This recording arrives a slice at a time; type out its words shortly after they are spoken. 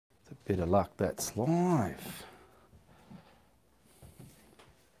Bit of luck, that's live.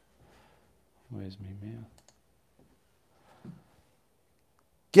 Where's my mouth?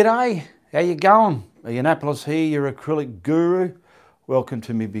 G'day, how you going? Ianapolis here, your acrylic guru. Welcome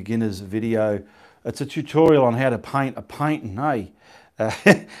to my beginner's video. It's a tutorial on how to paint a painting, hey?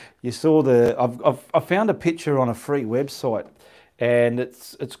 You saw I found a picture on a free website, and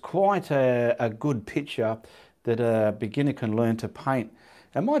it's quite a good picture that a beginner can learn to paint.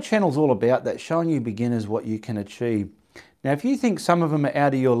 And my channel's all about that, showing you beginners what you can achieve. Now, if you think some of them are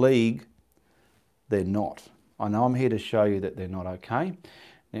out of your league, they're not. I know I'm here to show you that they're not, okay?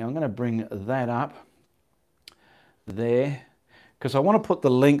 Now, I'm going to bring that up there because I want to put the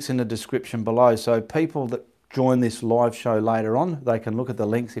links in the description below, so people that join this live show later on, they can look at the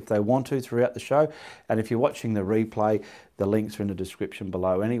links if they want to throughout the show. And if you're watching the replay, the links are in the description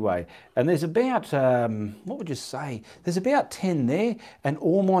below anyway. And there's about, what would you say? There's about 10 there, and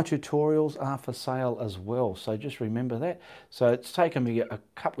all my tutorials are for sale as well. So just remember that. So it's taken me a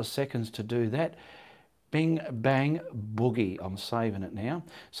couple of seconds to do that. Bing, bang, boogie. I'm saving it now.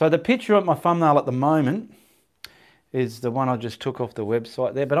 So the picture of my thumbnail at the moment is the one I just took off the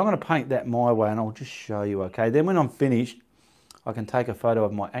website there, but I'm going to paint that my way and I'll just show you, okay? Then when I'm finished, I can take a photo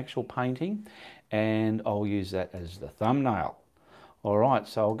of my actual painting and I'll use that as the thumbnail. All right,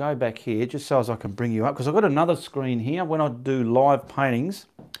 so I'll go back here just so as I can bring you up, because I've got another screen here. When I do live paintings,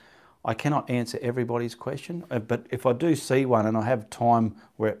 I cannot answer everybody's question, but if I do see one and I have time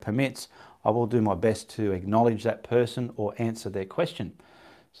where it permits, I will do my best to acknowledge that person or answer their question.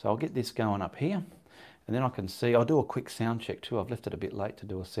 So I'll get this going up here, and then I can see, I'll do a quick sound check too. I've left it a bit late to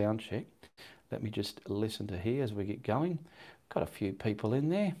do a sound check. Let me just listen to here as we get going. Got a few people in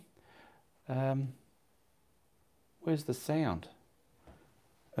there. Where's the sound?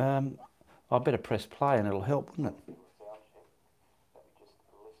 I better press play and it'll help, wouldn't it?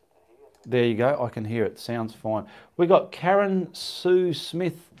 There you go, I can hear it, sounds fine. We got Karen Sue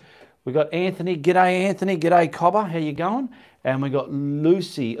Smith. We got Anthony, g'day Anthony, g'day Cobber, how you going? And we got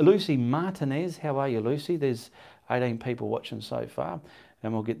Lucy Martinez, how are you Lucy? There's 18 people watching so far,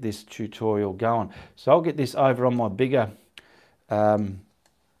 and we'll get this tutorial going. So I'll get this over on my bigger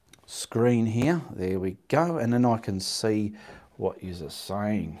screen here, there we go, and then I can see what you're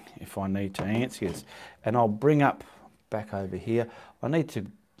saying if I need to answer this. And I'll bring up back over here, I need to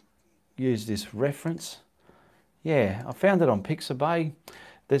use this reference. Yeah, I found it on Pixabay.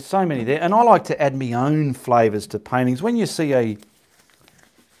 There's so many there, and I like to add my own flavours to paintings. When you see a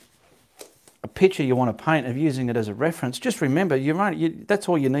picture you want to paint of using it as a reference, just remember, that's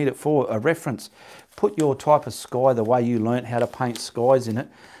all you need it for, a reference. Put your type of sky the way you learnt how to paint skies in it.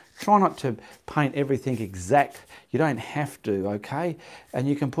 Try not to paint everything exact. You don't have to, okay? And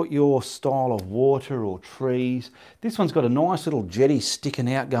you can put your style of water or trees. This one's got a nice little jetty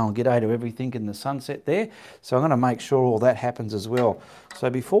sticking out going g'day to everything in the sunset there. So I'm going to make sure all that happens as well. So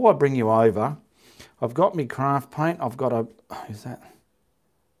before I bring you over, I've got my craft paint. I've got a, is that,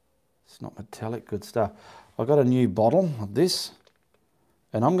 it's not metallic, good stuff. I've got a new bottle of this,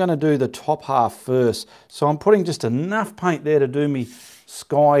 and I'm going to do the top half first. So I'm putting just enough paint there to do me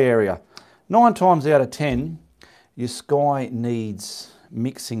sky area. 9 times out of 10, your sky needs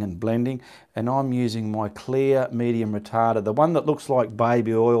mixing and blending, and I'm using my clear medium retarder, the one that looks like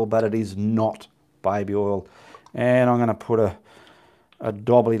baby oil, but it is not baby oil. And I'm going to put a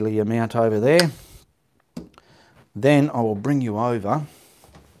doubly amount over there. Then I will bring you over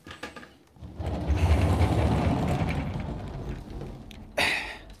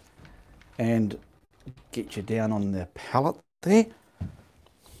and get you down on the palette there,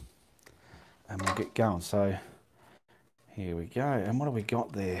 and we'll get going. So here we go, and what have we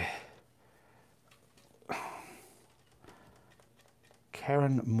got there?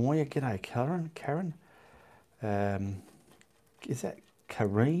 Karen Moyer, g'day Karen. Is that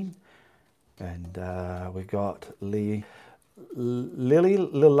Kareen? And we got Lily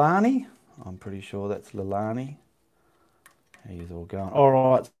Lilani. I'm pretty sure that's Lilani. He's all going. All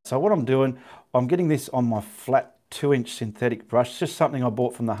right, so what I'm doing, I'm getting this on my flat 2-inch synthetic brush. It's just something I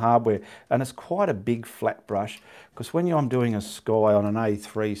bought from the hardware, and it's quite a big flat brush, because when I'm doing a sky on an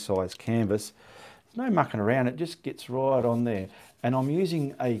A3 size canvas, there's no mucking around, it just gets right on there. And I'm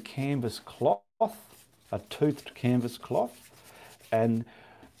using a canvas cloth, a toothed canvas cloth, and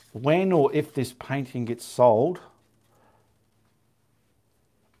when or if this painting gets sold,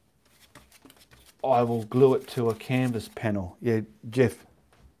 I will glue it to a canvas panel. Yeah, Jeff,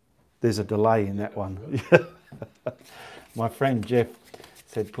 there's a delay in that one. My friend Jeff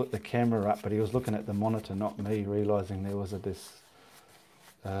said put the camera up, but he was looking at the monitor, not me, realising there was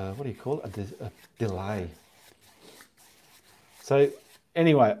what do you call it? A delay. So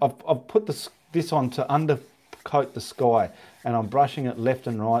Anyway, I've put this on to undercoat the sky, and I'm brushing it left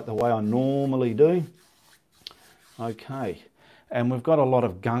and right the way I normally do. Okay, and we've got a lot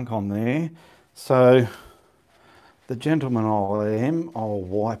of gunk on there, so the gentleman I'll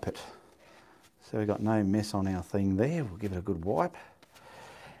wipe it. So we've got no mess on our thing there. We'll give it a good wipe.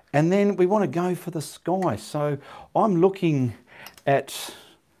 And then we want to go for the sky. So I'm looking at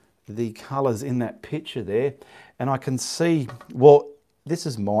the colours in that picture there, and I can see, well, this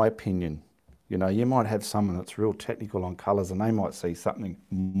is my opinion. You know, you might have someone that's real technical on colours and they might see something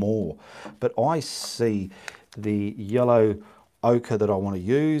more. But I see the yellow ochre that I want to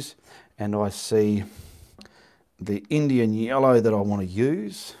use, and I see the Indian yellow that I want to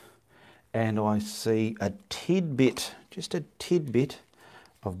use, and I see a tidbit, just a tidbit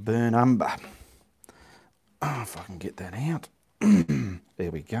of burnt umber. Oh, if I can get that out. There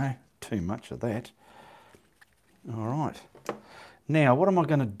we go. Too much of that. All right. Now, what am I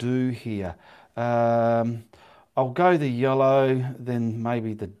going to do here? I'll go the yellow, then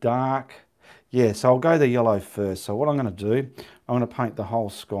maybe the dark. Yeah, so I'll go the yellow first. So what I'm going to do, I'm going to paint the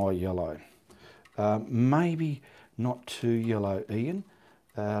whole sky yellow. Maybe not too yellow, Ian.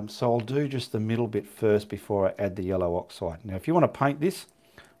 So I'll do just the middle bit first before I add the yellow oxide. Now, if you want to paint this,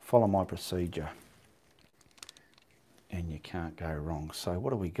 follow my procedure. And you can't go wrong. So what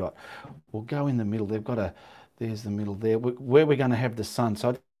do we got? We'll go in the middle. They've got a, there's the middle there, where we're going to have the sun.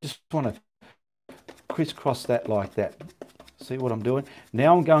 So I just want to crisscross that like that. See what I'm doing?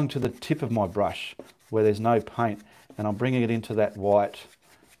 Now I'm going to the tip of my brush where there's no paint, and I'm bringing it into that white,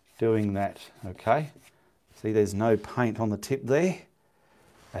 doing that, okay? See, there's no paint on the tip there,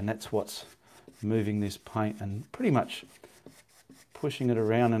 and that's what's moving this paint and pretty much pushing it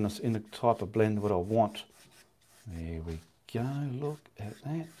around in the type of blend that I want. There we go, look at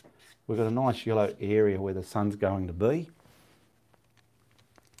that. We've got a nice yellow area where the sun's going to be.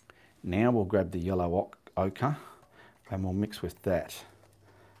 Now we'll grab the yellow ochre and we'll mix with that.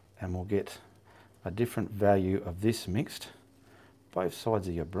 And we'll get a different value of this mixed. Both sides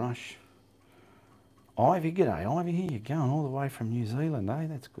of your brush. Ivy, g'day Ivy, here you're going all the way from New Zealand, eh?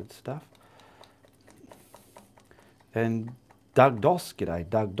 That's good stuff. And Doug Doss, g'day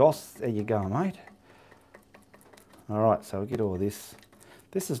Doug Doss, there you go mate. Alright, so we'll get all this.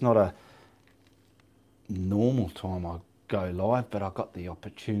 This is not a normal time I go live, but I've got the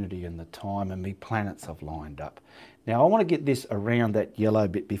opportunity and the time, and my planets have lined up. Now I want to get this around that yellow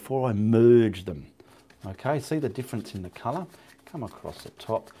bit before I merge them. Okay, see the difference in the colour? Come across the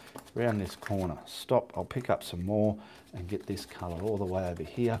top, around this corner, stop, I'll pick up some more and get this colour all the way over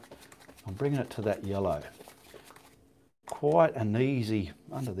here. I'm bringing it to that yellow. Quite an easy,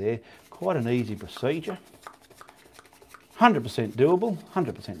 under there, quite an easy procedure. 100% doable,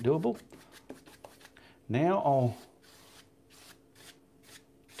 100% doable. Now I'll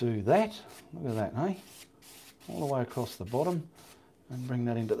do that, look at that, eh? All the way across the bottom and bring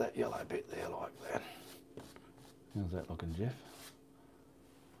that into that yellow bit there like that. How's that looking, Jeff?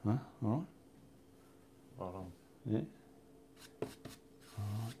 Huh? All right? Right on. Yeah. All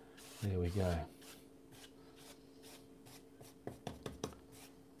right, there we go.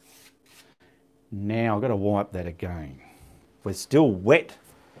 Now I've got to wipe that again. We're still wet.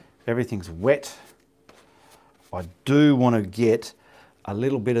 Everything's wet. I do want to get a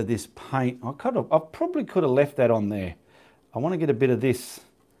little bit of this paint. I probably could have left that on there. I want to get a bit of this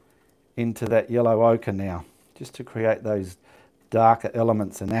into that yellow ochre now, just to create those darker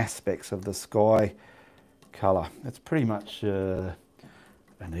elements and aspects of the sky colour. That's pretty much an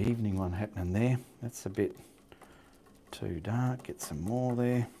evening one happening there. That's a bit too dark. Get some more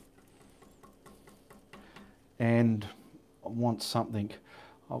there. And I want something,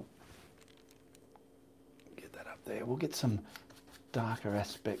 I'll get that up there. We'll get some darker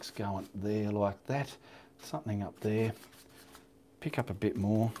aspects going there like that. Something up there. Pick up a bit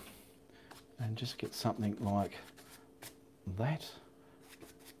more and just get something like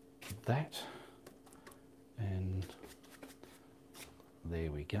that, and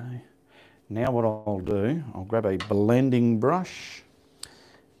there we go. Now what I'll do, I'll grab a blending brush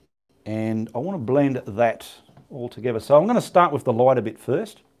and I want to blend that all together. So I'm going to start with the lighter bit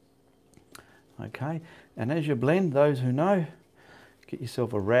first. Okay, and as you blend, those who know, get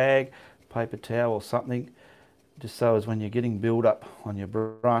yourself a rag, paper towel or something, just so as when you're getting build up on your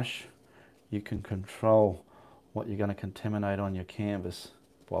brush, you can control what you're going to contaminate on your canvas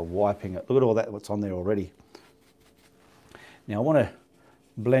by wiping it. Look at all that, what's on there already. Now I want to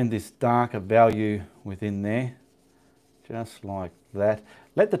blend this darker value within there, just like that.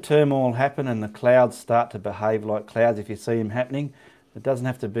 Let the turmoil happen and the clouds start to behave like clouds if you see them happening. It doesn't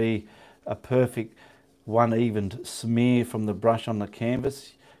have to be a perfect one even smear from the brush on the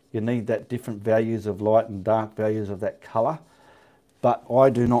canvas. You need that different values of light and dark values of that colour. But I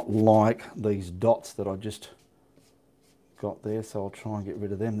do not like these dots that I just got there, so I'll try and get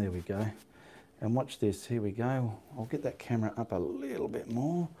rid of them. There we go. And watch this, here we go. I'll get that camera up a little bit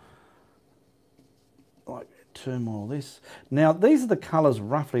more. Like, turn all this. Now, these are the colours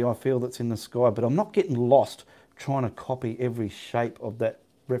roughly I feel that's in the sky, but I'm not getting lost trying to copy every shape of that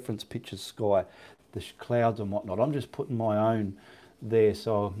reference picture's sky, the clouds and whatnot. I'm just putting my own there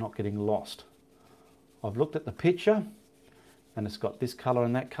so I'm not getting lost. I've looked at the picture and it's got this colour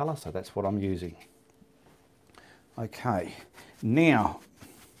and that colour, so that's what I'm using. Okay, now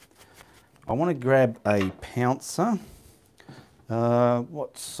I want to grab a pouncer.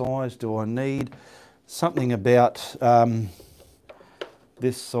 What size do I need? Something about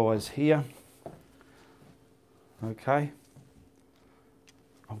this size here. Okay,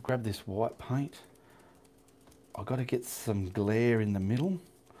 I'll grab this white paint. I've got to get some glare in the middle,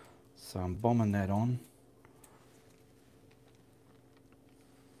 so I'm bombing that on.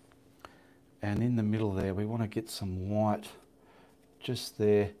 And in the middle there, we want to get some white just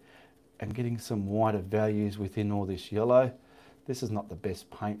there, and getting some whiter values within all this yellow. This is not the best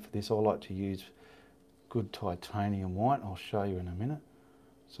paint for this. I like to use good titanium white. I'll show you in a minute.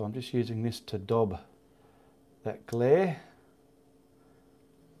 So I'm just using this to daub that glare.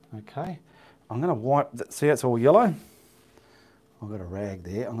 Okay, I'm going to wipe that. See, it's all yellow. I've got a rag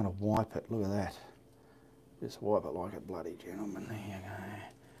there. I'm going to wipe it. Look at that. Just wipe it like a bloody gentleman. There you go.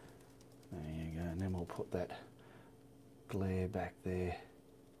 There you go. And then we'll put that glare back there.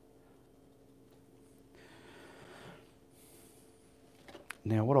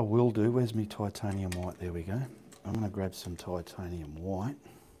 Now what I will do, where's my titanium white? There we go. I'm going to grab some titanium white.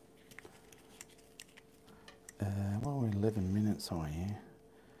 Well, we're 11 minutes on here.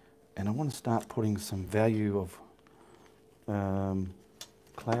 And I want to start putting some value of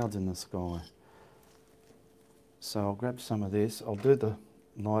clouds in the sky. So I'll grab some of this. I'll do the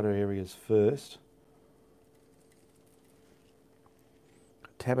lighter areas first.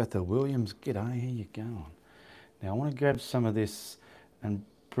 Tabitha Williams, g'day, how you going? Now I want to grab some of this and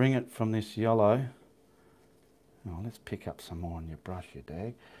bring it from this yellow. Oh, let's pick up some more on your brush, you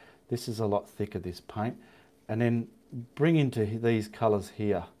dag. This is a lot thicker, this paint. And then bring into these colours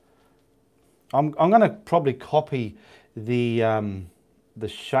here. I'm going to probably copy the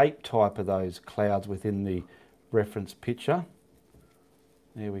shape type of those clouds within the reference picture.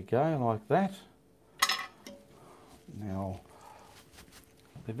 There we go, like that. Now,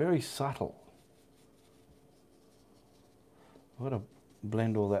 they're very subtle. I've got to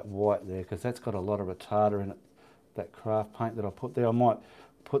blend all that white there because that's got a lot of retarder in it, that craft paint that I put there. I might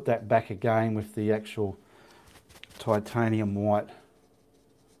put that back again with the actual titanium white.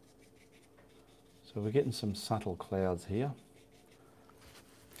 So we're getting some subtle clouds here.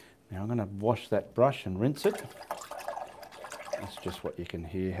 Now I'm going to wash that brush and rinse it. That's just what you can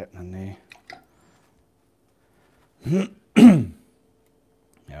hear happening there.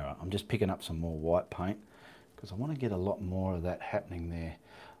 Alright, I'm just picking up some more white paint because I want to get a lot more of that happening there.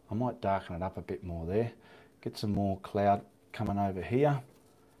 I might darken it up a bit more there. Get some more cloud coming over here.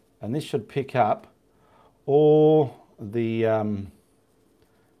 And this should pick up all the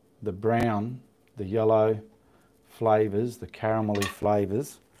brown, the yellow flavours, the caramelly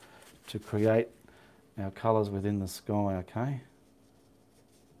flavours to create our colours within the sky, okay?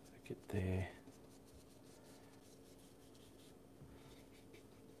 So get there.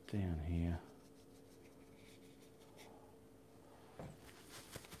 Down here.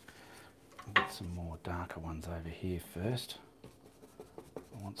 I'll get some more darker ones over here first.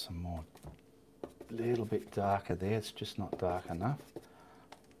 I want some more, a little bit darker there, it's just not dark enough.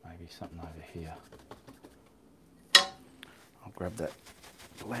 Maybe something over here. I'll grab that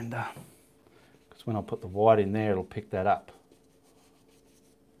blender, because when I put the white in there, it'll pick that up.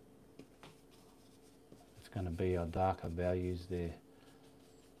 It's going to be our darker values there.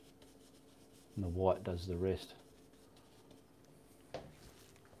 And the white does the rest.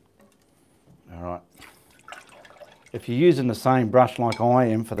 Alright. If you're using the same brush like I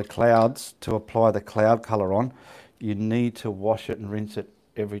am for the clouds to apply the cloud colour on, you need to wash it and rinse it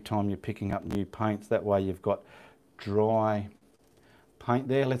every time you're picking up new paints. That way you've got dry paint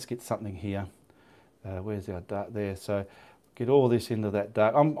there. Let's get something here. Where's our dark there? So get all this into that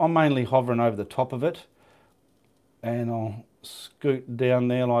dark. I'm mainly hovering over the top of it, and I'll scoot down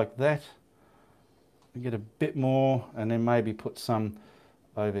there like that. Get a bit more, and then maybe put some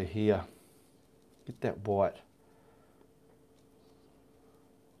over here. Get that white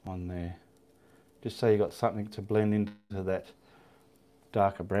on there, just so you got something to blend into that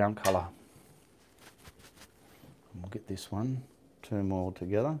darker brown colour. We'll get this one, two more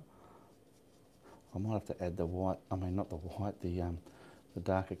together. I might have to add the white, I mean not the white, the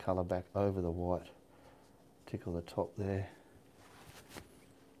darker colour back over the white. Tickle the top there.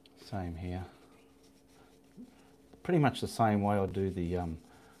 Same here. Pretty much the same way I do the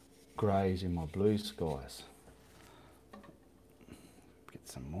greys in my blue skies. Get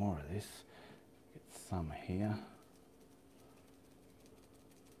some more of this. Get some here.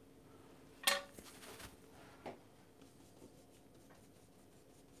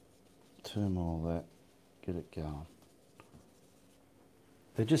 Two more of that. Get it going.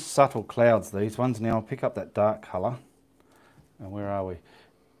 They're just subtle clouds, these ones. Now I'll pick up that dark colour. And where are we?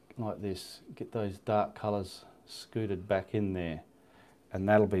 Like this. Get those dark colours scooted back in there. And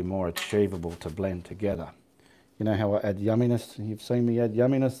that'll be more achievable to blend together. You know how I add yumminess? You've seen me add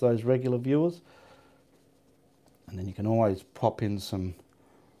yumminess, those regular viewers. And then you can always pop in some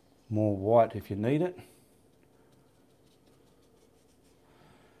more white if you need it.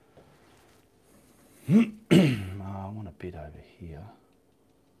 I want a bit over here.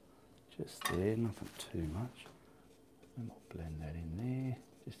 Just there, nothing too much. And I'll blend that in there,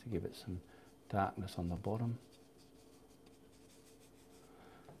 just to give it some darkness on the bottom.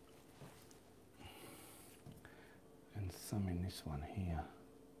 And some in this one here.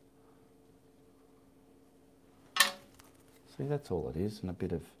 See, that's all it is, and a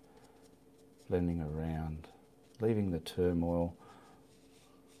bit of blending around, leaving the turmoil.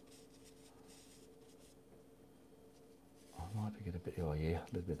 I might get a bit, oh yeah,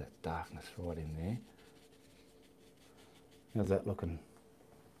 a little bit of that darkness right in there. How's that looking?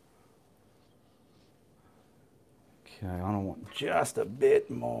 Okay, I want just a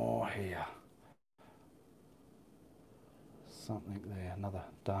bit more here. Something there, another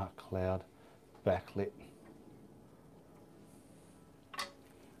dark cloud backlit.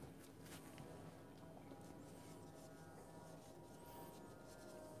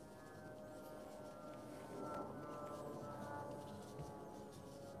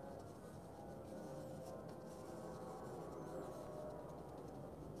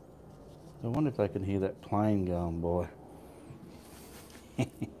 I wonder if they can hear that plane going by.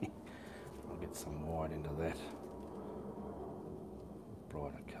 I'll get some white into that.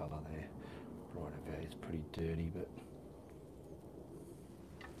 Brighter colour there. Brighter value is pretty dirty, but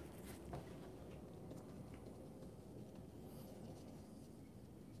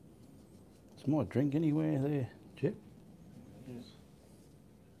is my drink anywhere there, Jeff? Yes.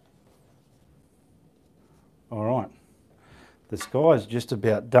 All right. The sky's just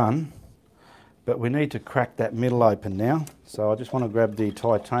about done, but we need to crack that middle open now. So I just want to grab the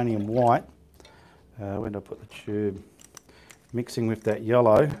titanium white. Where did I put the tube? Mixing with that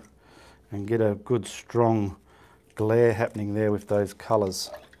yellow and get a good strong glare happening there with those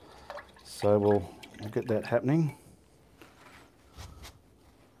colours. So we'll get that happening.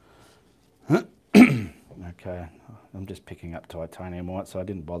 Okay, I'm just picking up titanium white, so I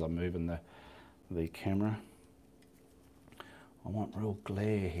didn't bother moving the camera. I want real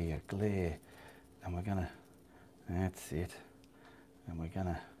glare here, glare. And we're gonna, that's it. And we're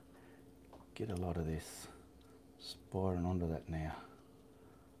gonna get a lot of this spiring onto that now.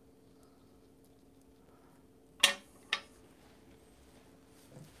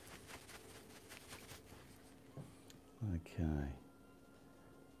 Okay.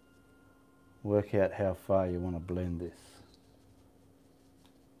 Work out how far you want to blend this.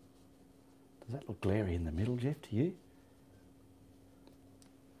 Does that look glary in the middle, Jeff, to you?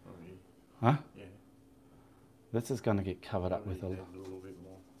 Oh, yeah. Huh? Yeah. This is going to get covered up with a little bit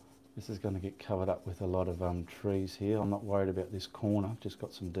more. This is going to get covered up with a lot of trees here. I'm not worried about this corner. Just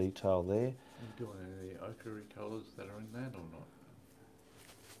got some detail there. Are you doing any ochre colours that are in that or not?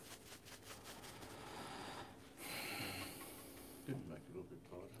 Didn't make it a little bit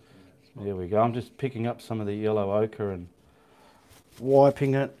brighter. There we go. I'm just picking up some of the yellow ochre and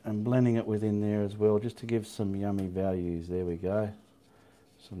wiping it and blending it within there as well, just to give some yummy values. There we go.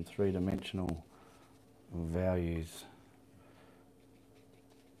 Some three-dimensional values.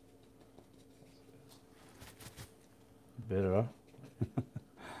 Better, huh?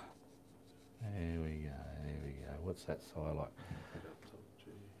 There we go, there we go. What's that side like?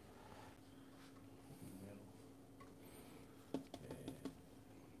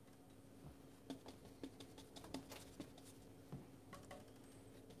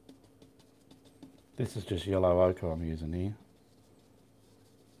 This is just yellow ochre I'm using here.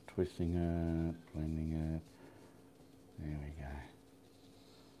 Twisting it, blending it. There we go.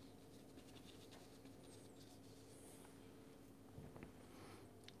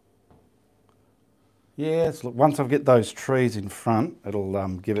 Yes, look, once I get those trees in front, it'll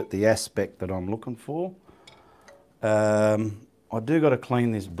give it the aspect that I'm looking for. I do got to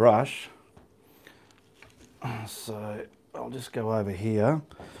clean this brush, so I'll just go over here.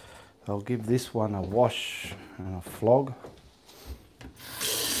 I'll give this one a wash and a flog.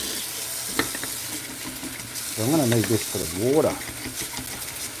 So I'm going to need this for the water.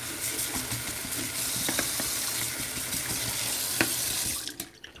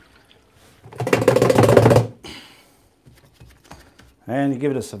 And you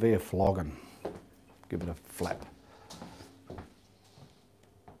give it a severe flogging. Give it a flap.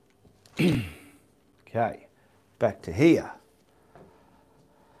 Okay, back to here.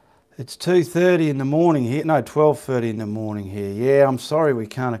 It's 2:30 in the morning here, no, 12:30 in the morning here. Yeah, I'm sorry we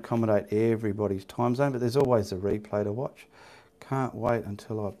can't accommodate everybody's time zone, but there's always a replay to watch. Can't wait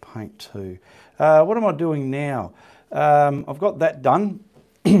until I paint too. What am I doing now? I've got that done.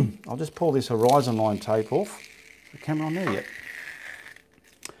 I'll just pull this horizon line tape off. Is the camera on there yet?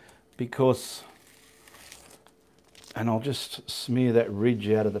 Because, and I'll just smear that ridge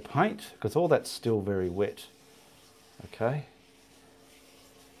out of the paint because all that's still very wet. Okay.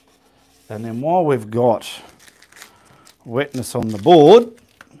 And then while we've got wetness on the board,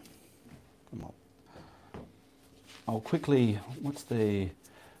 I'll quickly, what's the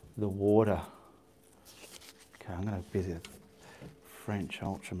water? Okay, I'm going to be a French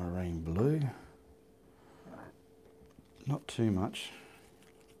ultramarine blue. Not too much.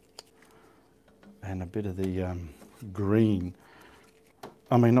 And a bit of the green.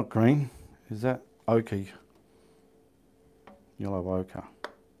 I mean, not green. Is that ochre? Yellow ochre.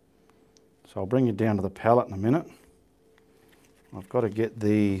 So I'll bring you down to the palette in a minute. I've got to get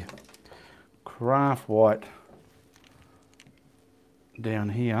the craft white down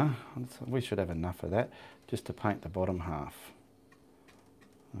here. We should have enough of that just to paint the bottom half.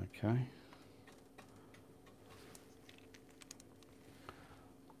 Okay.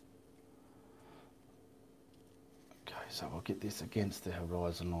 Okay, so we'll get this against the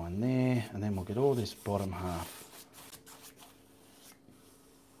horizon line there, and then we'll get all this bottom half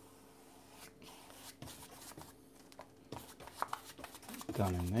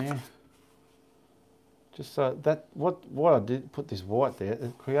done in there. Just so that what I did put this white there,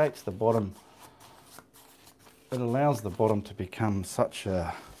 it creates the bottom, it allows the bottom to become such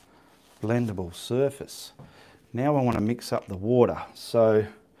a blendable surface. Now I want to mix up the water. So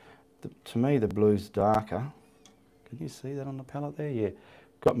to me the blue's darker. Can you see that on the palette there? Yeah.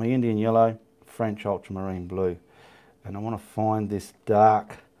 Got my Indian yellow, French ultramarine blue. And I want to find this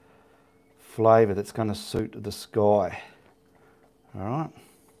dark flavour that's going to suit the sky. All right.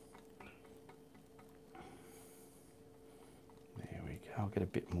 There we go. I'll get a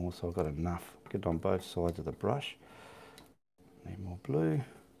bit more so I've got enough. Get it on both sides of the brush. Need more blue.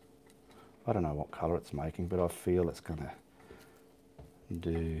 I don't know what colour it's making, but I feel it's going to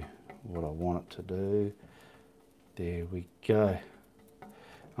do what I want it to do. There we go.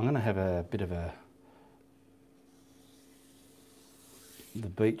 I'm going to have a bit of a... The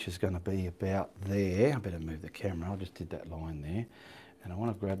beach is going to be about there. I better move the camera. I just did that line there. And I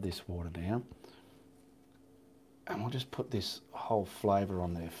want to grab this water down. And we'll just put this whole flavour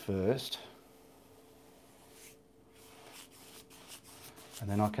on there first. And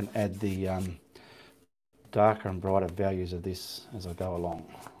then I can add the darker and brighter values of this as I go along.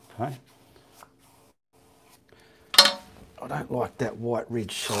 Okay. I don't like that white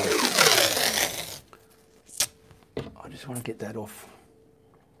ridge side. I just want to get that off.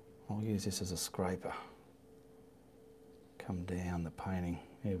 I'll use this as a scraper. Come down the painting.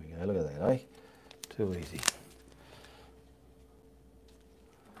 Here we go, look at that, eh? Too easy.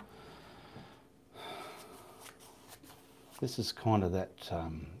 This is kind of that,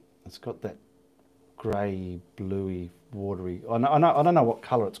 it's got that grey, bluey, watery, I don't know what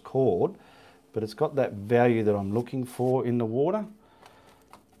colour it's called, but it's got that value that I'm looking for in the water.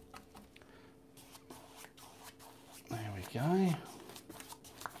 There we go.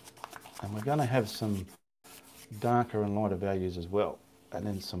 And we're going to have some darker and lighter values as well, and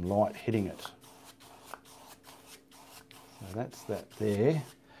then some light hitting it. So that's that there.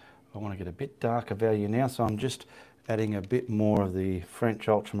 I want to get a bit darker value now, so I'm just adding a bit more of the French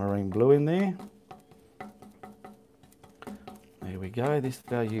ultramarine blue in there. There we go, this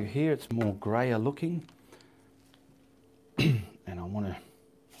value here, it's more greyer looking. And I want to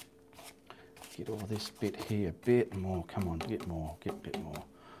get all this bit here a bit more. Come on, get more, get a bit more.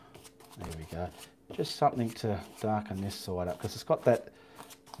 There we go. Just something to darken this side up because it's got that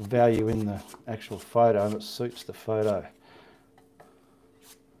value in the actual photo and it suits the photo.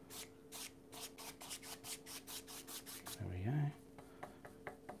 There we go.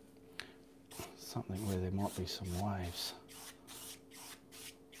 Something where there might be some waves.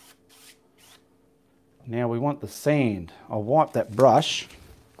 Now we want the sand. I'll wipe that brush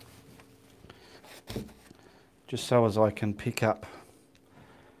just so as I can pick up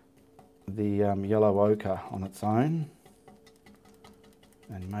the yellow ochre on its own,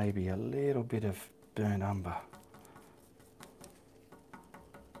 and maybe a little bit of burnt umber.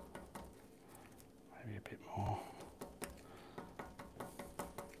 Maybe a bit more.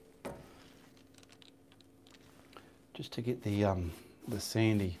 Just to get the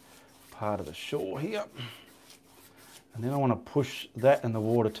sandy part of the shore here. And then I want to push that and the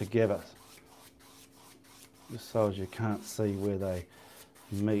water together, just so as you can't see where they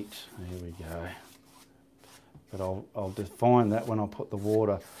meet. There we go. But I'll define that when I put the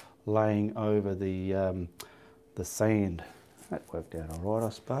water laying over the sand. That worked out all right, I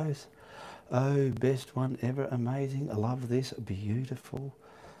suppose. Oh, best one ever, amazing. I love this, beautiful.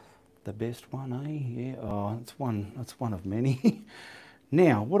 The best one, eh? Yeah. Oh, that's one of many.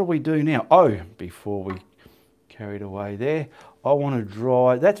 Now, what do we do now? Oh, before we carried away there, I want to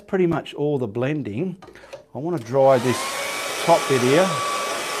dry. That's pretty much all the blending. I want to dry this top bit here.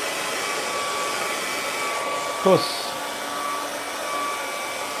 Of course,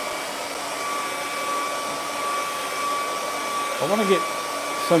 I want to get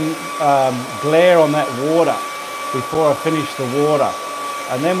some glare on that water before I finish the water.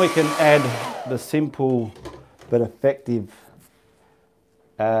 And then we can add the simple but effective,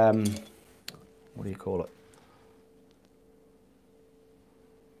 what do you call it?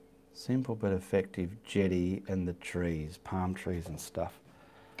 Simple but effective jetty and the trees, palm trees and stuff.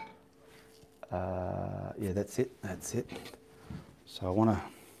 Yeah, that's it, that's it. So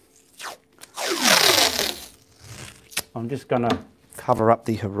I'm just gonna cover up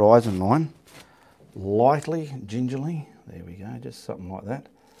the horizon line lightly, gingerly. There we go, just something like that.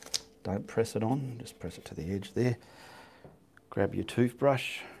 Don't press it on, just press it to the edge there. Grab your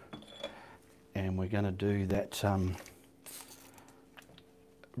toothbrush, and we're going to do that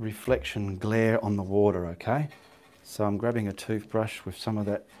reflection glare on the water, okay? So I'm grabbing a toothbrush with some of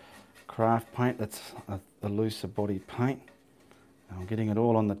that craft paint, that's a looser body paint. And I'm getting it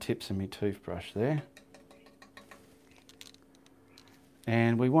all on the tips of my toothbrush there.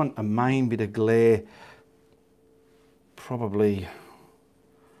 And we want a main bit of glare, probably,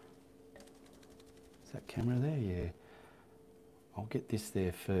 is that camera there? Yeah. I'll get this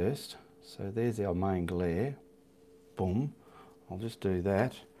there first. So there's our main glare. Boom. I'll just do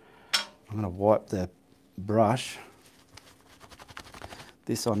that. I'm going to wipe the brush.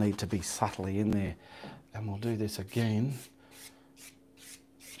 This I need to be subtly in there. And we'll do this again.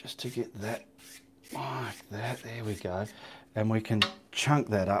 Just to get that like that. There we go. And we can chunk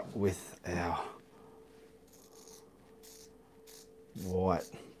that up with our white.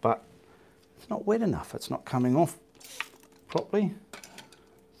 But it's not wet enough. It's not coming off properly.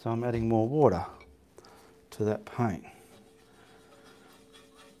 So I'm adding more water to that paint.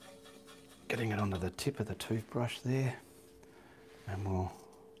 Getting it onto the tip of the toothbrush there. And we'll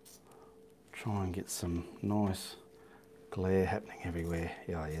try and get some nice glare happening everywhere.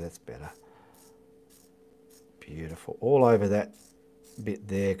 Yeah, that's better. Beautiful. All over that bit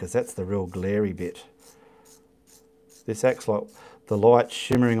there, because that's the real glary bit. This acts like the light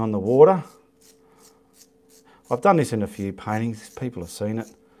shimmering on the water. I've done this in a few paintings. People have seen it.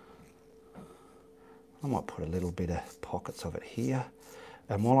 I might put a little bit of pockets of it here.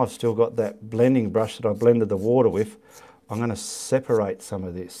 And while I've still got that blending brush that I blended the water with, I'm going to separate some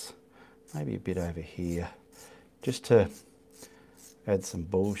of this. Maybe a bit over here. Just to add some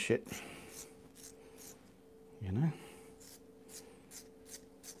bullshit. You know?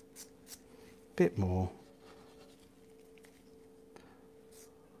 Bit more.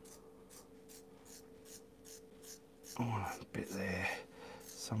 Oh, a bit there.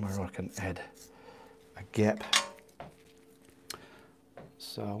 Somewhere I can add a gap.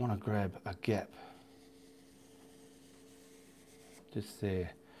 So I want to grab a gap. Just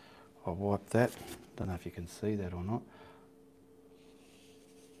there. I'll wipe that. Don't know if you can see that or not.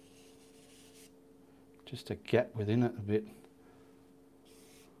 Just a gap within it a bit.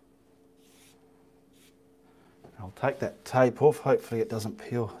 I'll take that tape off. Hopefully it doesn't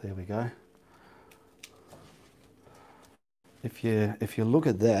peel. There we go. If you look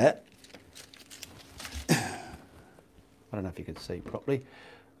at that, I don't know if you can see properly.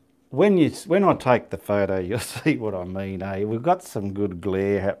 When I take the photo, you'll see what I mean, eh? We've got some good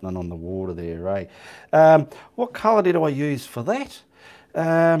glare happening on the water there, eh? What colour did I use for that?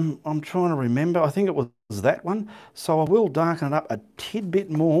 I'm trying to remember. I think it was that one. So I will darken it up a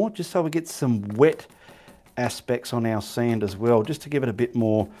tidbit more, just so we get some wet aspects on our sand as well, just to give it a bit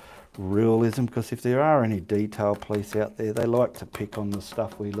more realism, because if there are any detail police out there, they like to pick on the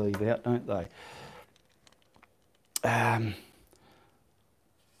stuff we leave out, don't they? I'll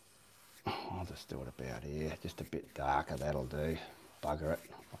just do it about here, just a bit darker, that'll do. Bugger it,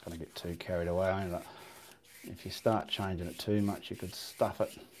 not going to get too carried away. If you start changing it too much, you could stuff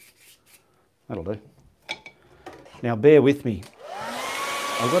it. That'll do. Now bear with me.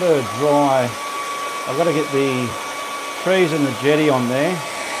 I've got to get the trees and the jetty on there.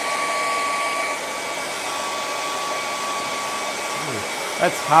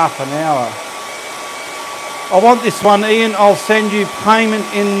 That's half an hour. I want this one, Ian. I'll send you payment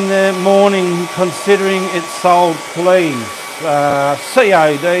in the morning considering it's sold, please.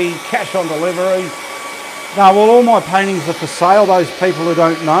 COD, cash on delivery. No, well, all my paintings are for sale, those people who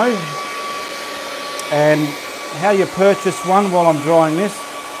don't know. And how you purchase one while I'm drawing this,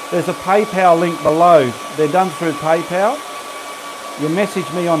 there's a PayPal link below. They're done through PayPal. You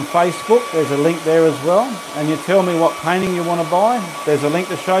message me on Facebook, there's a link there as well. And you tell me what painting you want to buy. There's a link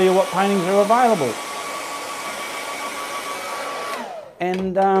to show you what paintings are available.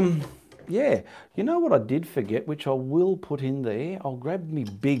 And yeah, you know what I did forget, which I will put in there? I'll grab me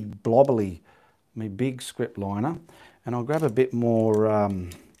big big script liner, and I'll grab a bit more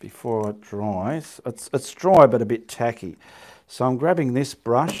before it dries. It's dry but a bit tacky. So I'm grabbing this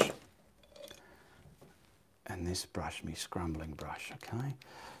brush and this brush, me scrumbling brush, okay?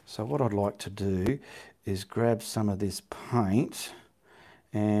 So what I'd like to do is grab some of this paint,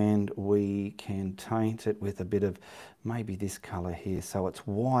 and we can taint it with a bit of maybe this colour here. So it's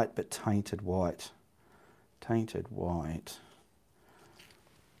white but tainted white. Tainted white.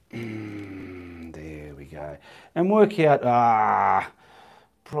 There we go. And work out,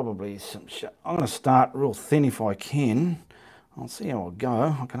 probably some, I'm going to start real thin if I can. I'll see how I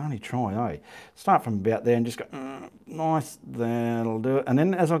go. I can only try, eh? Start from about there and just go, nice, that'll do it. And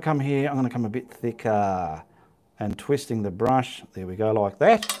then as I come here, I'm going to come a bit thicker and twisting the brush. There we go, like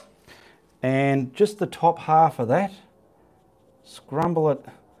that. And just the top half of that, scrumble it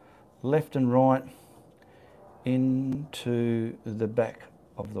left and right into the back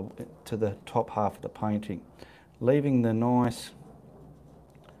of to the top half of the painting, leaving the nice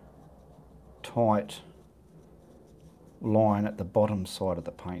tight line at the bottom side of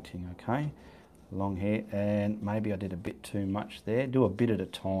the painting, okay? Long here, and maybe I did a bit too much there. Do a bit at a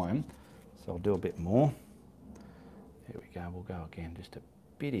time, so I'll do a bit more. There we go, we'll go again, just a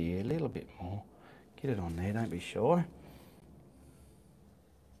bit here, a little bit more. Get it on there, don't be shy.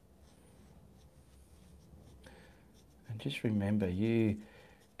 And just remember, you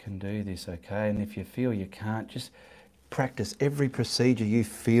can do this, okay? And if you feel you can't, just practice every procedure you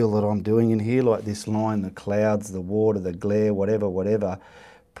feel that I'm doing in here, like this line, the clouds, the water, the glare, whatever.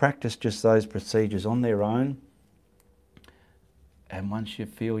 Practice just those procedures on their own. And once you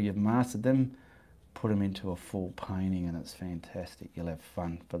feel you've mastered them, put them into a full painting, and it's fantastic. You'll have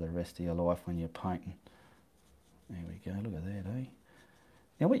fun for the rest of your life when you're painting. There we go, look at that, eh?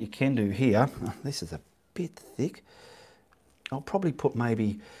 Now what you can do here, this is a bit thick. I'll probably put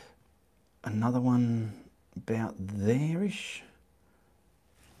maybe another one about there-ish.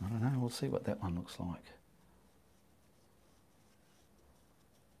 I don't know, we'll see what that one looks like.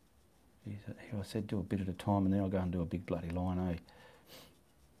 Here I said do a bit at a time, and then I'll go and do a big bloody line, eh?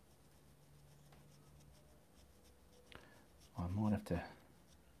 I might have to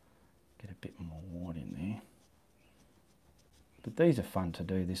get a bit more white in there. But these are fun to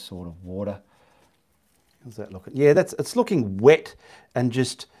do, this sort of water. How's that looking? Yeah, it's looking wet and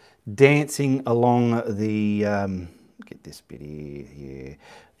just dancing along the, get this bit here, yeah.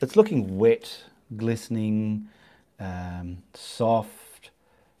 It's looking wet, glistening, soft,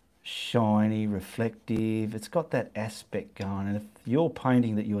 shiny, reflective. It's got that aspect going, and if your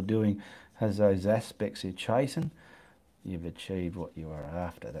painting that you're doing has those aspects you're chasing, you've achieved what you are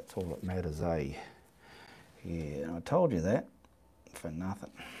after. That's all that matters, eh? Yeah, I told you that for nothing.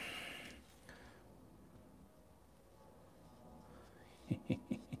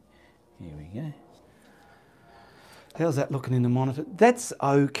 Here we go. How's that looking in the monitor? That's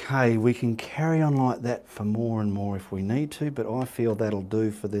okay. We can carry on like that for more and more if we need to, but I feel that'll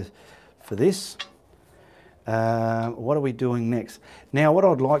do for this. What are we doing next? Now, what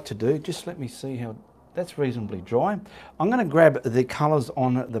I'd like to do, just let me see how, that's reasonably dry. I'm going to grab the colours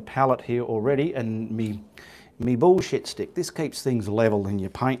on the palette here already, and me bullshit stick. This keeps things level in your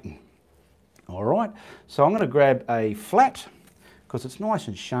painting. All right, so I'm going to grab a flat, because it's nice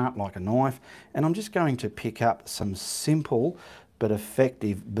and sharp like a knife, and I'm just going to pick up some simple but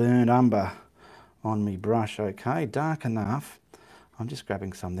effective burnt umber on me brush, okay? Dark enough. I'm just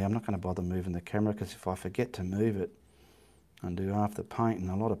grabbing some there. I'm not going to bother moving the camera, because if I forget to move it and do half the painting,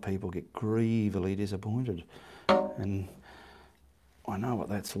 a lot of people get grievily disappointed, and I know what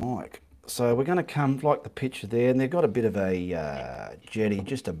that's like. So we're going to come like the picture there, and they've got a bit of a jetty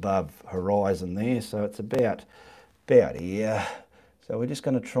just above horizon there, so it's about here. So we're just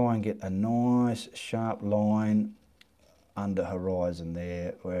going to try and get a nice sharp line under horizon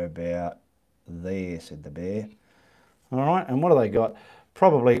there. We're about there, said the bear. All right, and what have they got?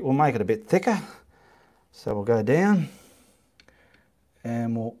 Probably we'll make it a bit thicker. So we'll go down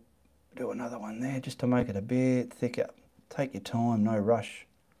and we'll do another one there just to make it a bit thicker. Take your time, no rush.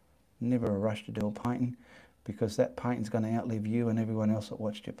 Never a rush to do a painting, because that painting's going to outlive you and everyone else that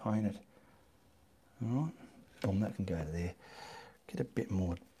watched you paint it. All right, boom, that can go to there. Get a bit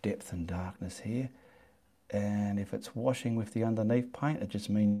more depth and darkness here. And if it's washing with the underneath paint, it just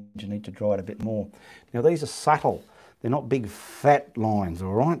means you need to dry it a bit more. Now these are subtle. They're not big fat lines,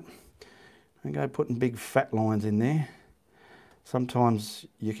 all right? Don't go putting big fat lines in there. Sometimes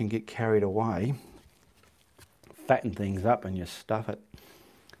you can get carried away, fatten things up and you stuff it.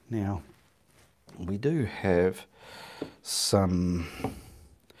 Now, we do have some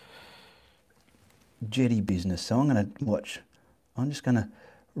jetty business, so I'm going to watch. I'm just going to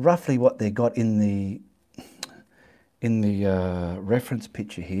roughly what they got in the reference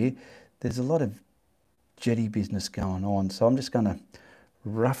picture here. There's a lot of jetty business going on, so I'm just going to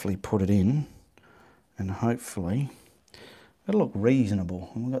roughly put it in, and hopefully it'll look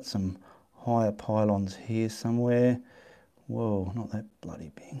reasonable. And we've got some higher pylons here somewhere. Whoa, not that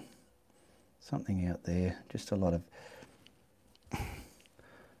bloody big. Something out there, just a lot of,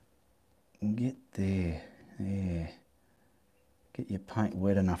 get there, there. Get your paint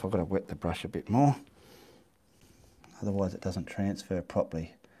wet enough. I've got to wet the brush a bit more, otherwise it doesn't transfer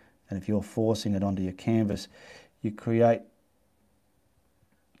properly. And if you're forcing it onto your canvas, you create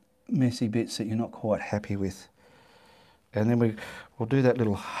messy bits that you're not quite happy with. And then we'll do that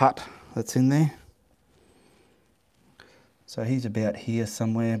little hut that's in there. So he's about here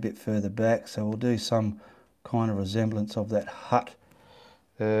somewhere, a bit further back, so we'll do some kind of resemblance of that hut.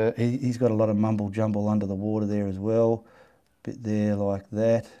 He's got a lot of mumble jumble under the water there as well, a bit there like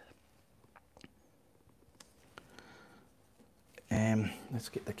that. And let's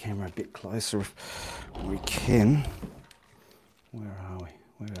get the camera a bit closer if we can. Where are we?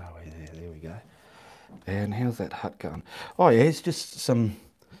 Where are we? There we go. And how's that hut going? Oh yeah, it's just some,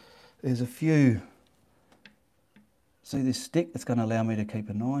 there's a few. See this stick? It's going to allow me to keep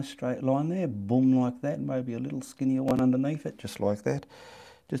a nice straight line there, boom, like that, maybe a little skinnier one underneath it, just like that.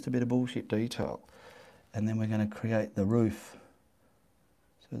 Just a bit of bullshit detail. And then we're going to create the roof.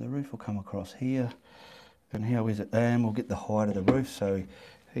 So the roof will come across here. And how is it? And we'll get the height of the roof, so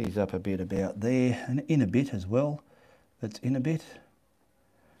he's up a bit about there, and in a bit as well. It's in a bit.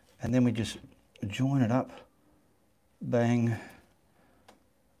 And then we just join it up, bang,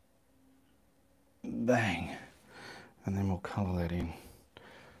 bang. And then we'll colour that in.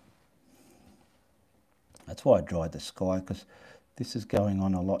 That's why I dried the sky, because this is going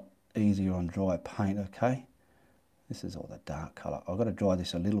on a lot easier on dry paint, okay? This is all the dark colour. I've got to dry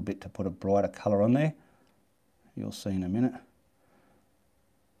this a little bit to put a brighter colour on there. You'll see in a minute.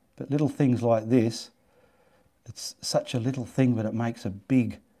 But little things like this, it's such a little thing, but it makes a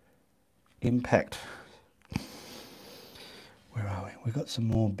big impact. Where are we? We've got some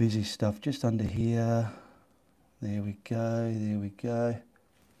more busy stuff just under here. There we go, there we go.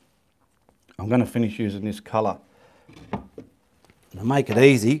 I'm going to finish using this colour. To make it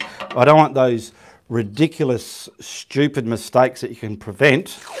easy, I don't want those ridiculous, stupid mistakes that you can prevent.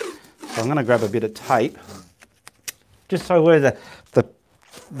 So I'm going to grab a bit of tape, just so where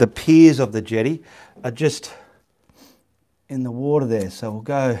the piers of the jetty are just in the water there. So we'll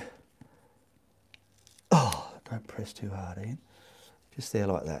go, oh, don't press too hard, Ian. Just there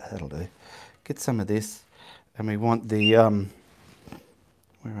like that, that'll do. Get some of this. And we want the,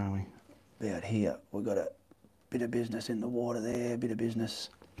 where are we? About here. We've got a bit of business in the water there, a bit of business.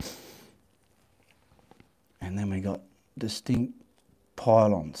 And then we got distinct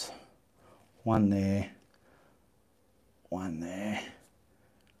pylons. One there, one there,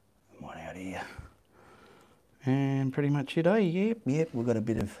 and one out here. And pretty much it, eh? Yep, we've got a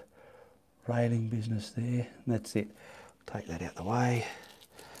bit of railing business there. And that's it. Take that out the way.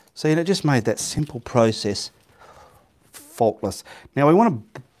 See, and it just made that simple process faultless. Now we want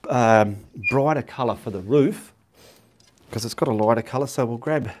a brighter colour for the roof, because it's got a lighter colour, so we'll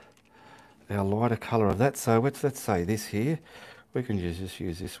grab our lighter colour of that. So let's say this here, we can just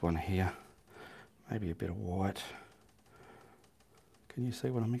use this one here, maybe a bit of white. Can you see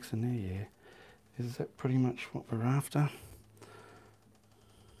what I'm mixing there? Yeah. Is that pretty much what we're after?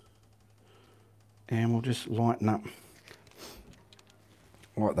 And we'll just lighten up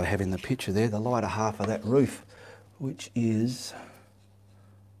like they have in the picture there, the lighter half of that roof, which is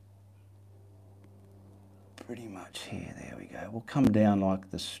pretty much here. There we go. We'll come down like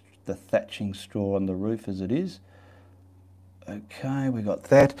the thatching straw on the roof as it is. Okay, we got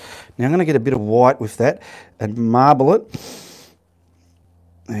that. Now I'm going to get a bit of white with that and marble it.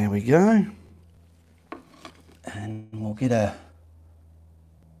 There we go. And we'll get a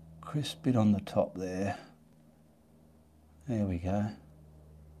crisp bit on the top there. There we go.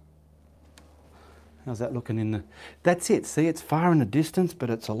 How's that looking in the... That's it. See, it's far in the distance,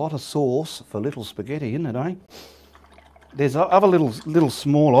 but it's a lot of sauce for little spaghetti, isn't it, eh? There's other little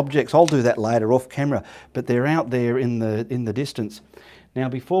small objects. I'll do that later off camera, but they're out there in the distance. Now,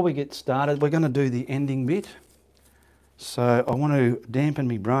 before we get started, we're going to do the ending bit. So I want to dampen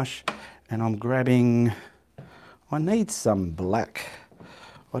my brush, and I'm grabbing... I need some black.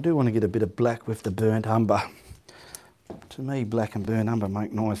 I do want to get a bit of black with the burnt umber. To me, black and burnt umber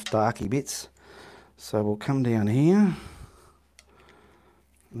make nice darky bits. So we'll come down here.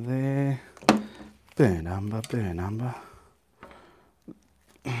 There. Burnt umber, burnt umber.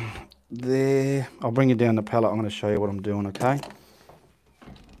 There. I'll bring you down the palette. I'm going to show you what I'm doing, okay?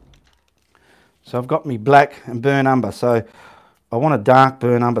 So I've got me black and burnt umber. So I want a dark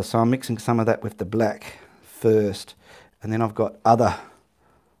burnt umber, so I'm mixing some of that with the black first. And then I've got other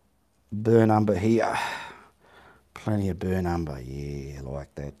burnt umber here. Plenty of burnt umber, yeah,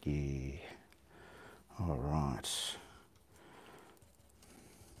 like that, yeah. All right.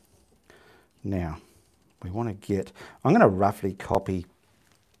 Now, we want to get... I'm going to roughly copy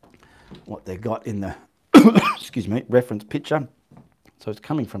what they got in the excuse me, reference picture. So it's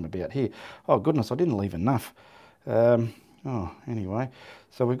coming from about here. Oh goodness, I didn't leave enough. Anyway,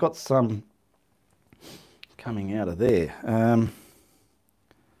 so we've got some coming out of there.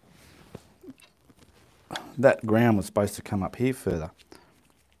 That ground was supposed to come up here further.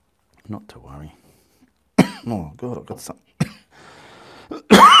 Not to worry. Oh God, I've got something.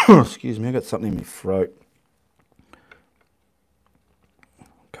 Excuse me, I've got something in my throat.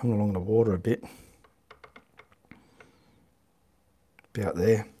 Coming along the water a bit. About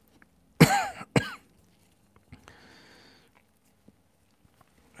there. And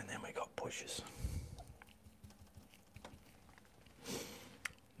then we got bushes.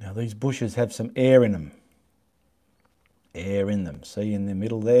 Now these bushes have some air in them. Air in them. See in the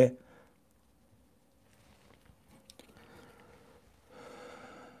middle there?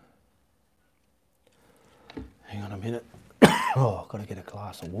 Hang on a minute. Oh, I've got to get a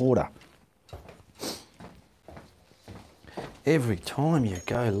glass of water. Every time you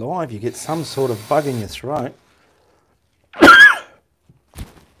go live, you get some sort of bug in your throat.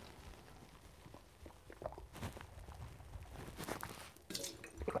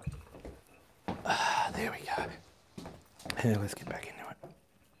 There we go. Now let's get back into it.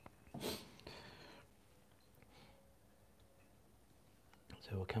 So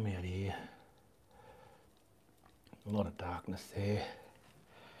we'll come out here. A lot of darkness there.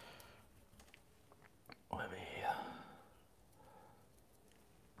 Over here.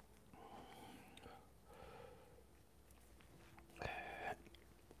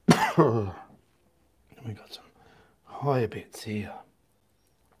 And we got some higher bits here.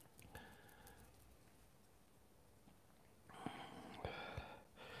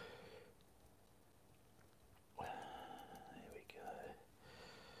 There we go.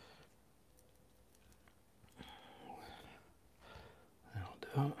 That'll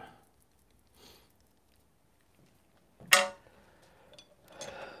do it.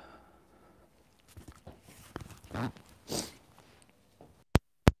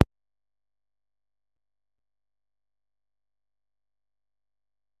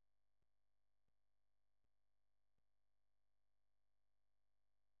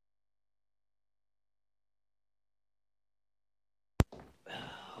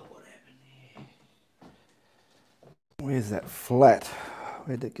 Where's that flat?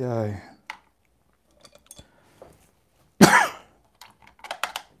 Where'd it go?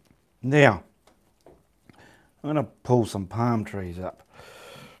 Now, I'm going to pull some palm trees up.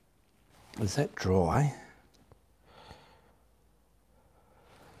 Is that dry?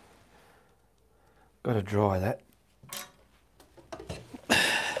 Got to dry that.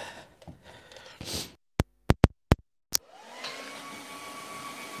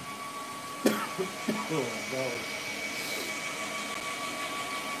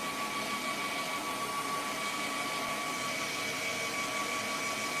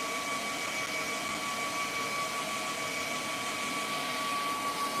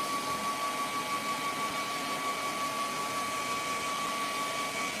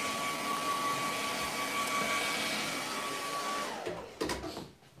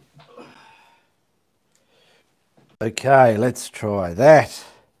 Okay, let's try that.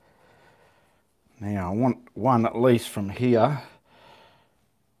 Now I want one at least from here,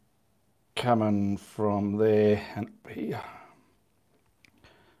 coming from there and up here.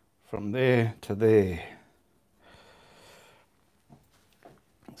 From there to there.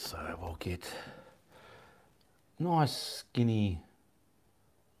 So we'll get nice skinny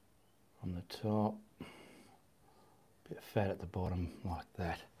on the top, bit fat at the bottom like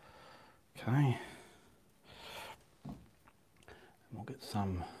that. Okay. And we'll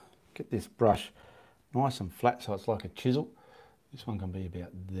get this brush nice and flat so it's like a chisel. This one can be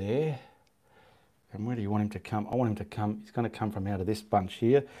about there. And where do you want him to come? I want him to come, he's going to come from out of this bunch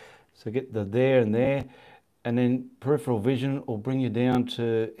here. So get the there and there, and then peripheral vision will bring you down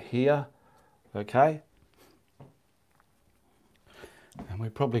to here, okay? And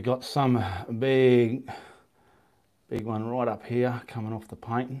we've probably got some big one right up here coming off the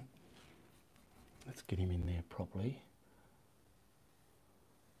painting. Let's get him in there properly.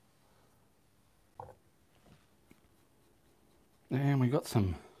 And we got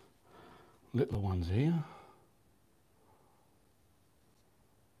some little ones here.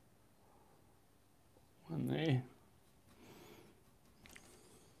 One there.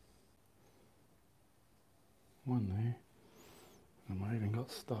 One there. And we've even got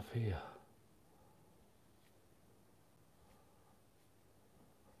stuff here.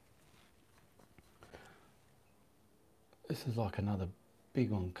 This is like another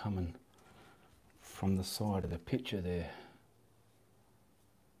big one coming from the side of the picture there.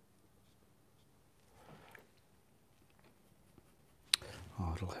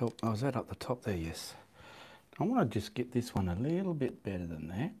 Oh, it'll help. Oh, is that up the top there? Yes. I want to just get this one a little bit better than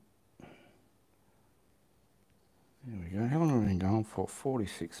that. There we go. How long have we been going for?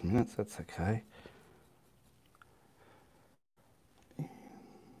 46 minutes. That's okay.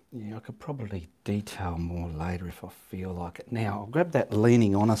 Yeah, I could probably detail more later if I feel like it. Now, I'll grab that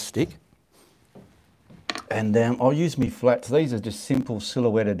leaning on a stick and I'll use my flats. These are just simple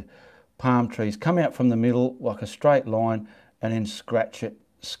silhouetted palm trees. Come out from the middle like a straight line and then scratch it,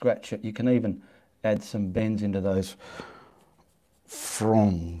 scratch it. You can even add some bends into those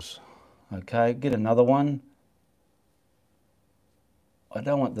fronds. Okay, get another one. I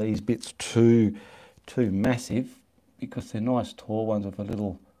don't want these bits too massive because they're nice tall ones with a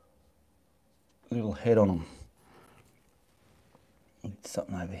little head on them. Get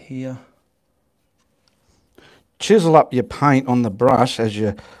something over here. Chisel up your paint on the brush as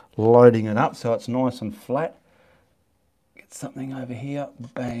you're loading it up so it's nice and flat. Get something over here.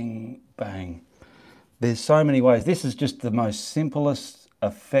 Bang, bang. There's so many ways. This is just the most simplest,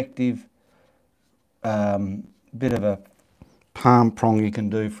 effective bit of a palm prong you can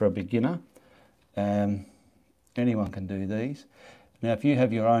do for a beginner. Anyone can do these. Now, if you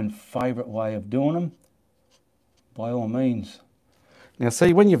have your own favourite way of doing them, by all means. Now,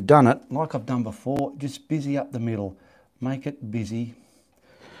 see, when you've done it, like I've done before, just busy up the middle. Make it busy.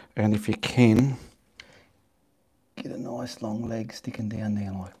 And if you can, get a nice long leg sticking down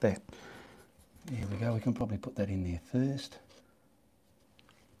there like that. There we go. We can probably put that in there first.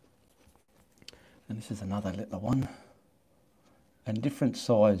 And this is another little one. And different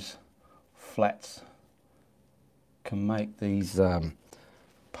size flats can make these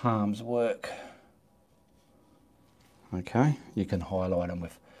palms work. Okay, you can highlight them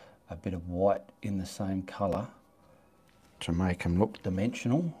with a bit of white in the same colour to make them look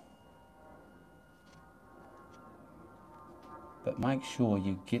dimensional. But make sure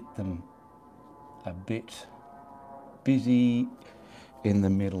you get them a bit busy in the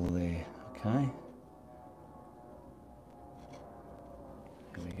middle there, okay?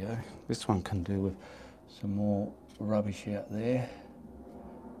 There we go. This one can do with some more rubbish out there.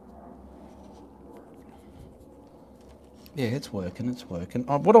 Yeah, it's working, it's working.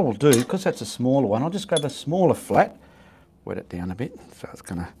 What I will do, because that's a smaller one, I'll just grab a smaller flat, wet it down a bit, so it's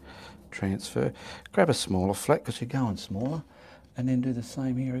going to transfer. Grab a smaller flat, because you're going smaller, and then do the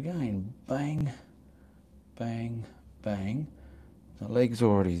same here again. Bang, bang, bang. The leg's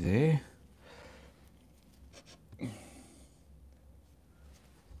already there.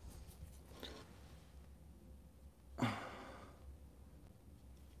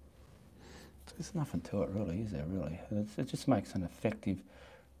 There's nothing to it really, is there really? It just makes an effective,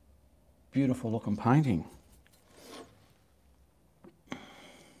 beautiful looking painting.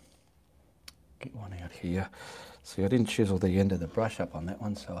 Get one out here. See, I didn't chisel the end of the brush up on that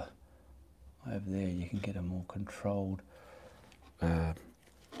one, so over there you can get a more controlled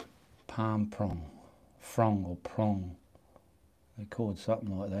palm prong, frong or prong. They're called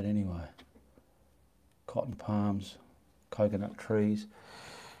something like that anyway. Cotton palms, coconut trees.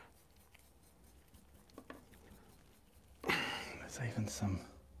 There's even some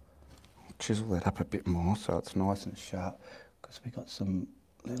chisel that up a bit more so it's nice and sharp, because we got some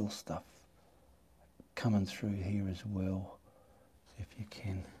little stuff coming through here as well, if you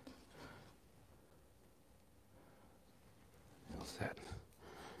can. How's that?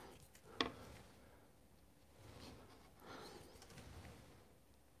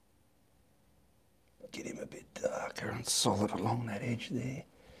 Get him a bit darker and solid along that edge there.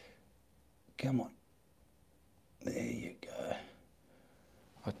 Come on. There you go.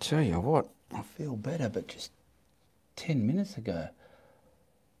 I tell you what, I feel better, but just 10 minutes ago,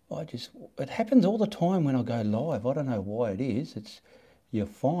 it happens all the time when I go live. I don't know why it is. You're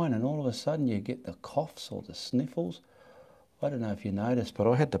fine and all of a sudden you get the coughs or the sniffles. I don't know if you noticed, but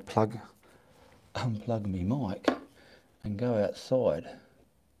I had to unplug me mic and go outside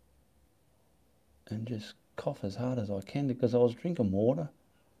and just cough as hard as I can, because I was drinking water,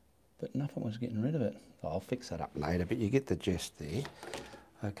 but nothing was getting rid of it. I'll fix that up later, but you get the gist there.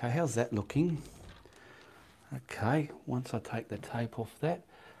 Okay, how's that looking? Okay, once I take the tape off that,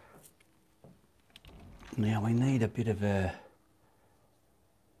 now we need a bit of a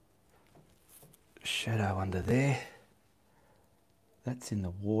shadow under there. That's in the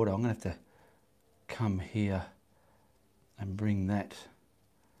water. I'm going to have to come here and bring that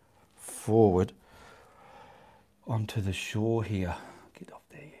forward onto the shore here. Get off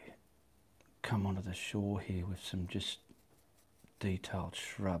there. Come onto the shore here with some just detailed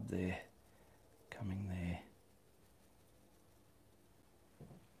shrub there, coming there.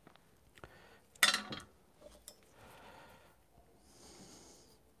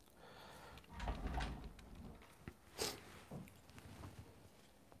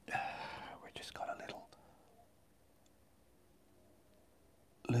 We just got a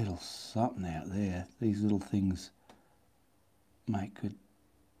little something out there. These little things make good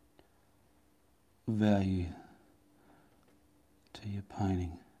value to your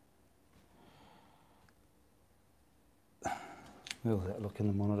painting. How's that look in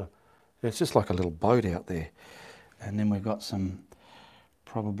the monitor? It's just like a little boat out there. And then we've got some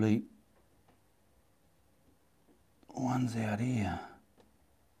probably ones out here.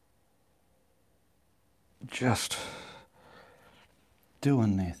 Just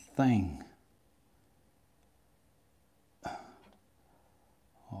doing their thing.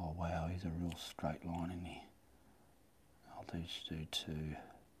 Oh wow, he's a real straight line, isn't he? I'll just do two.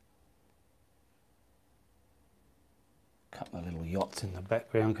 Couple of little yachts in the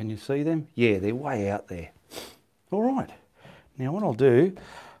background, can you see them? Yeah, they're way out there. All right, now what I'll do,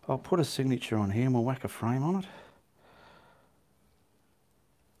 I'll put a signature on here and we'll whack a frame on it.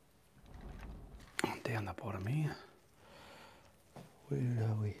 Down the bottom here. Where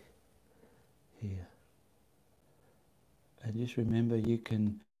are we? Here. And just remember, you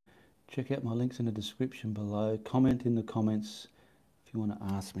can check out my links in the description below. Comment in the comments if you want to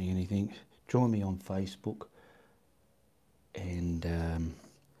ask me anything. Join me on Facebook. And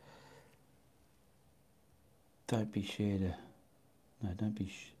don't be shy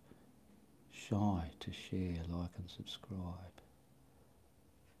to share, like and subscribe.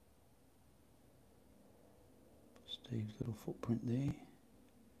 Steve's little footprint there.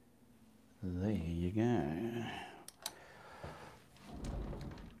 There you go.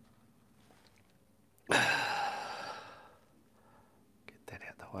 Get that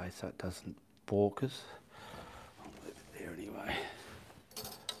out the way so it doesn't balk us. I'll leave it there anyway.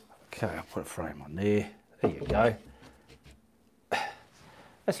 Okay, I'll put a frame on there. There you go.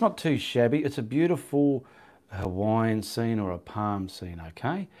 That's not too shabby. It's a beautiful Hawaiian scene or a palm scene,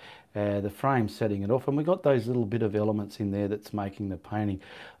 okay? The frame setting it off, and we got those little bit of elements in there that's making the painting.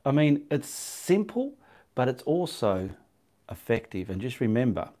 I mean, it's simple, but it's also effective. And just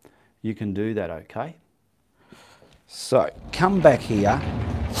remember, you can do that, okay? So, come back here.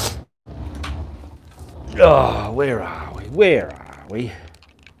 Oh, where are we? Where are we?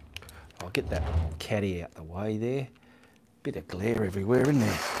 I'll get that caddy out the way there. Bit of glare everywhere, isn't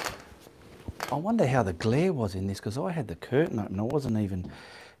there? I wonder how the glare was in this, because I had the curtain open. I wasn't even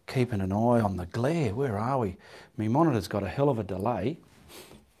keeping an eye on the glare. Where are we? My monitor's got a hell of a delay.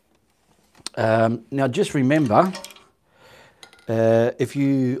 Now just remember, if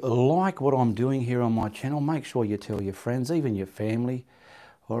you like what I'm doing here on my channel, make sure you tell your friends, even your family,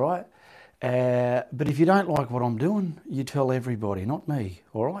 all right? But if you don't like what I'm doing, you tell everybody, not me,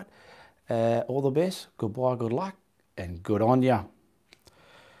 all right? All the best, goodbye, good luck, and good on ya.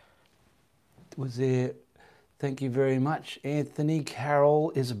 Was there... Thank you very much, Anthony,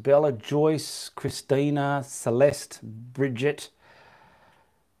 Carol, Isabella, Joyce, Christina, Celeste, Bridget,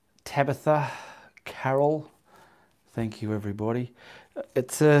 Tabitha, Carol. Thank you, everybody.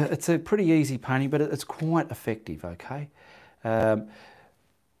 It's a pretty easy painting, but it's quite effective, okay?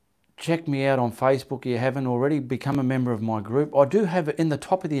 check me out on Facebook if you haven't already. Become a member of my group. I do have it in the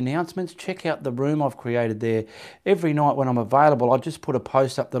top of the announcements. Check out the room I've created there. Every night when I'm available, I just put a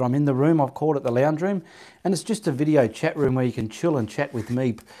post up that I'm in the room. I've called it the lounge room. And it's just a video chat room where you can chill and chat with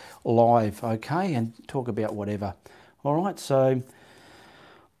me live, okay? And talk about whatever. All right, so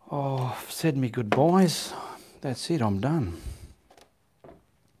I've said me goodbyes. That's it, I'm done.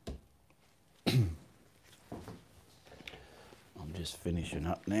 Just finishing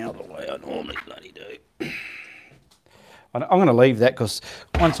up now the way I normally bloody do. I'm going to leave that because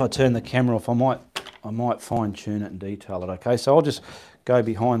once I turn the camera off, I might fine tune it and detail it. Okay, so I'll just go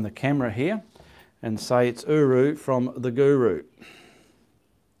behind the camera here and say it's Uru from the Guru.